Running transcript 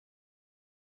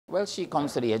Well, she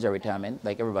comes to the age of retirement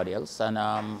like everybody else,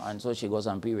 and so she goes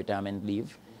on pre-retirement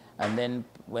leave. And then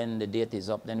when the date is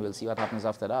up, then we'll see what happens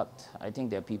after that. I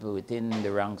think there are people within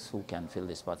the ranks who can fill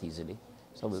the spot easily.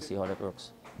 So we'll see how that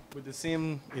works. With the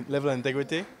same level of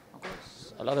integrity?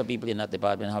 A lot of people in that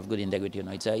department have good integrity. You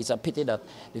know, it's a pity that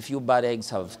the few bad eggs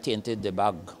have tainted the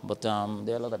bag, but there are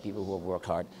a lot of people who have worked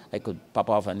hard. I could pop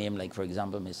off a name like, for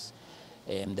example, Miss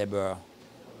Deborah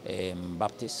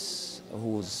Baptist,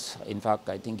 who's, in fact,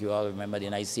 I think you all remember the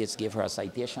United States gave her a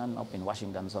citation up in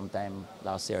Washington sometime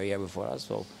last year, year before us.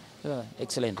 So,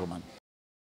 excellent woman.